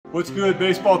What's good,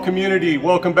 baseball community?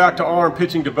 Welcome back to Arm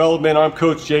Pitching Development. I'm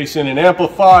Coach Jason, and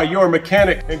amplify your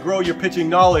mechanic and grow your pitching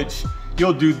knowledge.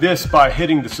 You'll do this by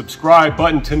hitting the subscribe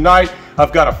button. Tonight,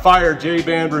 I've got a fire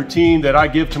J-band routine that I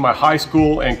give to my high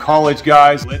school and college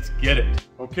guys. Let's get it.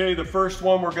 Okay, the first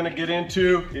one we're gonna get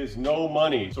into is no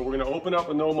money. So we're gonna open up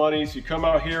with no money. So you come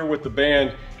out here with the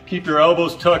band, keep your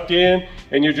elbows tucked in,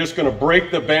 and you're just gonna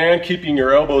break the band, keeping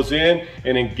your elbows in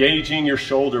and engaging your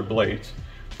shoulder blades.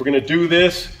 We're gonna do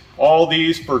this, all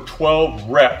these for 12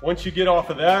 reps. Once you get off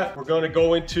of that, we're gonna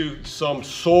go into some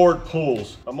sword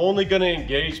pulls. I'm only gonna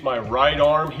engage my right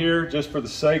arm here just for the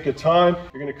sake of time.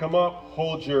 You're gonna come up,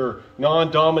 hold your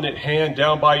non-dominant hand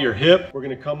down by your hip. We're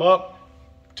gonna come up,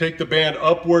 take the band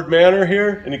upward manner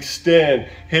here and extend,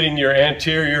 hitting your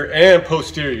anterior and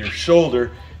posterior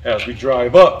shoulder as we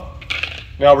drive up.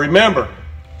 Now remember,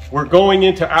 we're going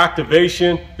into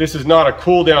activation. This is not a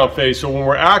cool down phase. So when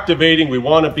we're activating, we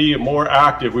want to be more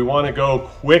active. We want to go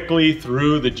quickly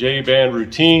through the J-band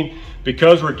routine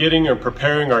because we're getting and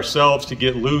preparing ourselves to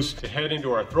get loose to head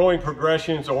into our throwing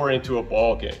progressions or into a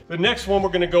ball game. The next one we're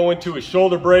going to go into is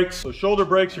shoulder breaks. So shoulder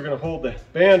breaks, you're going to hold the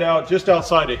band out just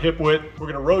outside of hip width. We're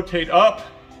going to rotate up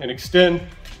and extend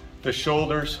the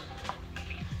shoulders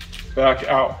back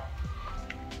out.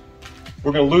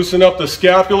 We're going to loosen up the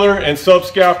scapular and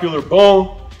subscapular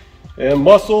bone and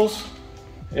muscles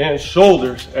and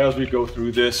shoulders as we go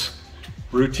through this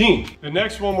routine. The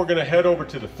next one, we're going to head over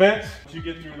to the fence. You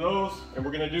get through those, and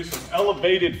we're going to do some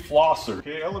elevated flossers.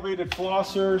 Okay, elevated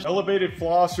flossers. Elevated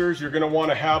flossers, you're going to want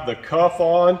to have the cuff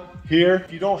on here.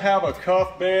 If you don't have a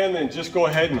cuff band, then just go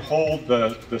ahead and hold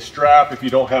the strap if you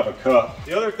don't have a cuff.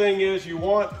 The other thing is you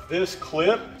want this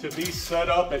clip to be set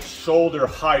up at shoulder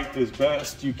height as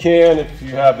best you can if you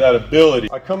have that ability.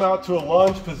 I come out to a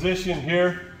lunge position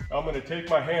here. I'm going to take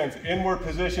my hands inward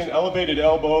position, elevated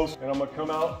elbows, and I'm going to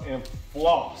come out and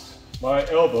floss my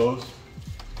elbows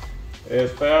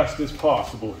as fast as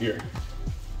possible here.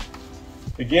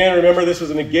 Again, remember this is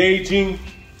an engaging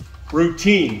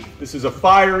routine. This is a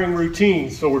firing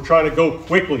routine, so we're trying to go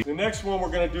quickly. The next one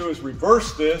we're going to do is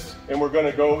reverse this, and we're going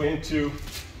to go into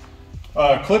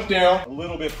clip down a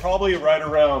little bit, probably right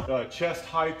around chest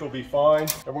height will be fine.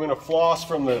 And we're going to floss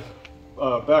from the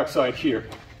backside here.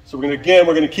 So we're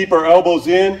going to keep our elbows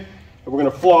in, and we're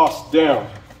going to floss down.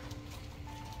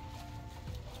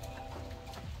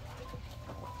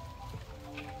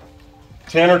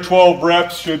 Ten or 12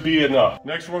 reps should be enough.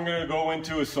 Next one we're going to go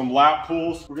into is some lat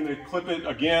pulls. We're going to clip it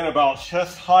again about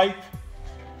chest height.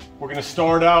 We're going to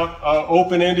start out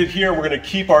open-ended here. We're going to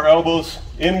keep our elbows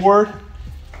inward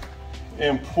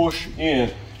and push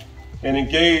in and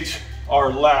engage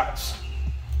our lats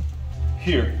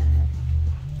here.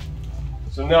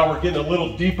 So now we're getting a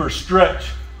little deeper stretch,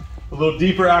 a little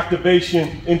deeper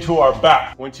activation into our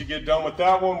back. Once you get done with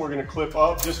that one, we're going to clip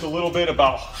up just a little bit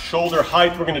about shoulder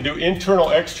height. We're going to do internal,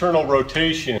 external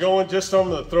rotation. Going just on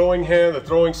the throwing hand, the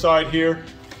throwing side here,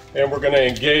 and we're going to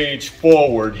engage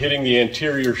forward, hitting the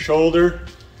anterior shoulder.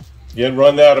 Again,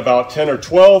 run that about 10 or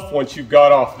 12. Once you've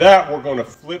got off that, we're going to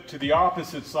flip to the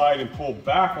opposite side and pull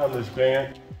back on this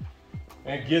band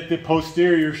and get the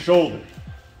posterior shoulder.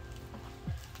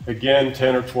 Again,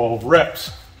 10 or 12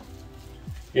 reps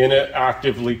in an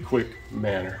actively quick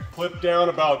manner. Flip down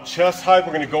about chest height.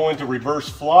 We're going to go into reverse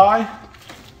fly.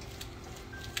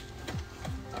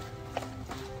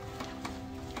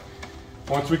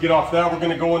 Once we get off that, we're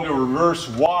going to go into reverse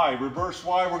Y. Reverse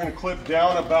Y, we're going to clip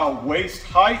down about waist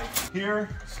height here,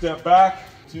 step back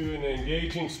to an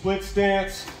engaging split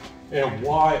stance, and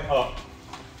Y up.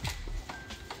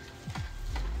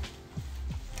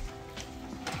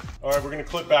 All right, we're going to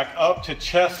clip back up to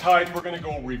chest height. We're going to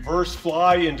go reverse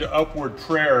fly into upward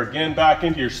prayer. Again, back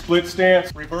into your split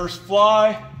stance. Reverse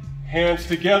fly, hands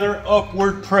together,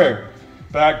 upward prayer.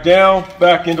 Back down,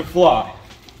 back into fly.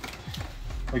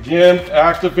 Again,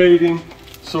 activating,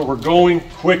 so we're going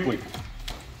quickly.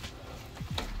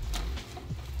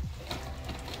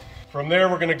 From there,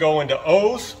 we're going to go into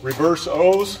O's, reverse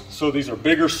O's. So these are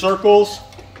bigger circles,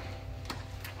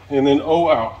 and then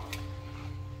O out.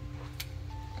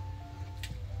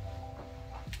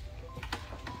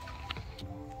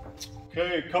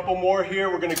 Okay, a couple more here.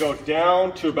 We're going to go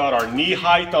down to about our knee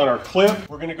height on our clip.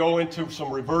 We're going to go into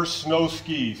some reverse snow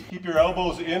skis. Keep your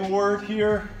elbows inward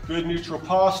here, good neutral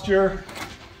posture,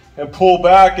 and pull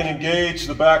back and engage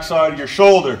the backside of your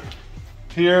shoulder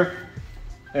here,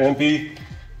 and be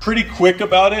pretty quick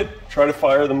about it. Try to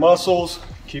fire the muscles,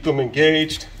 keep them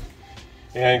engaged,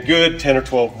 and good, 10 or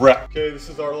 12 reps. Okay, this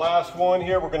is our last one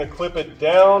here. We're gonna clip it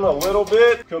down a little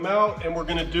bit, come out, and we're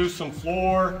gonna do some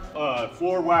floor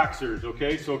waxers,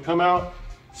 okay? So come out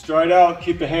Stride out,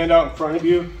 keep the hand out in front of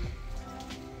you.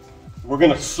 We're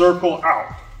gonna circle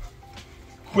out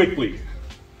quickly.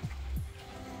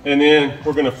 And then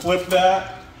we're gonna flip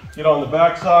that, get on the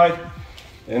backside,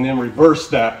 and then reverse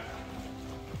that.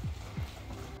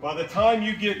 By the time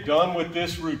you get done with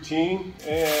this routine,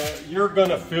 you're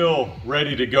gonna feel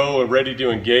ready to go and ready to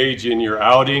engage in your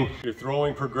outing, your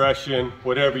throwing progression,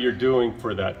 whatever you're doing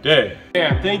for that day.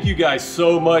 And thank you guys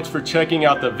so much for checking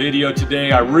out the video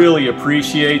today. I really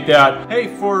appreciate that. Hey,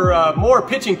 for more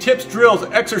pitching tips, drills,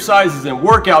 exercises, and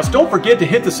workouts, don't forget to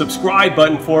hit the subscribe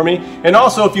button for me. And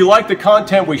also, if you like the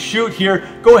content we shoot here,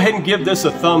 go ahead and give this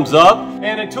a thumbs up.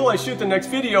 And until I shoot the next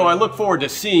video, I look forward to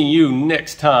seeing you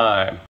next time.